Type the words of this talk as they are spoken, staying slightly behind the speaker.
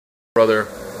Brother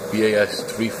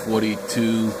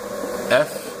BAS342F,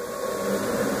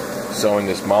 sewing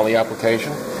this Molle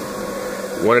application.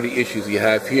 One of the issues you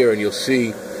have here, and you'll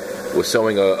see we're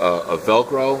sewing a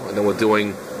Velcro, and then we're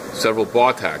doing several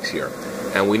bartacks here.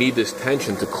 And we need this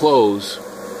tension to close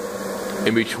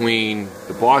in between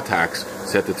the bartacks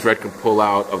so that the thread can pull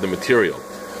out of the material.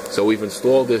 So we've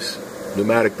installed this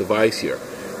pneumatic device here.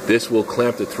 This will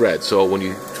clamp the thread. So when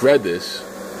you thread this,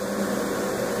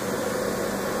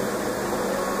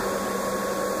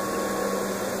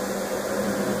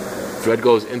 thread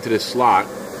goes into this slot,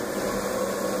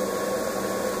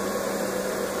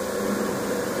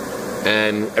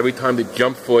 and every time the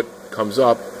jump foot comes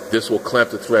up, this will clamp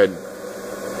the thread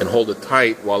and hold it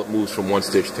tight while it moves from one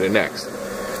stitch to the next.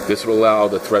 This will allow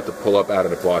the thread to pull up out of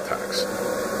the bartacks.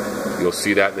 You'll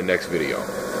see that in the next video.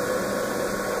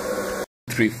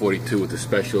 342 with the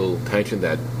special tension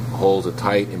that holds it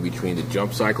tight in between the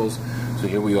jump cycles. So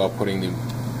here we are putting the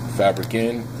fabric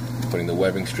in, putting the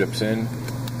webbing strips in.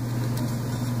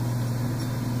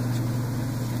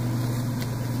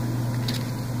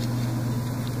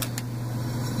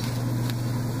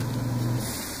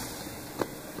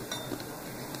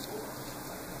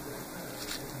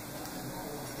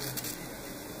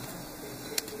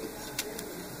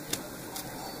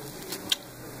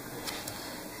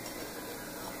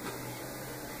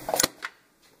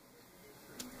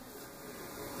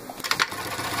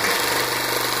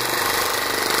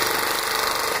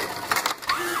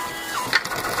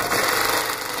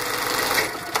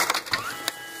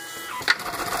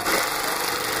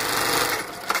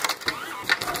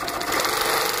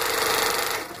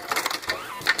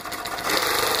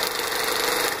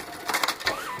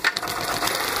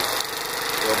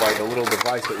 By the little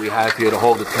device that we have here to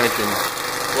hold the tension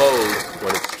closed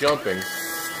when it's jumping,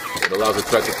 it allows the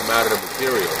thread to come out of the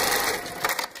material.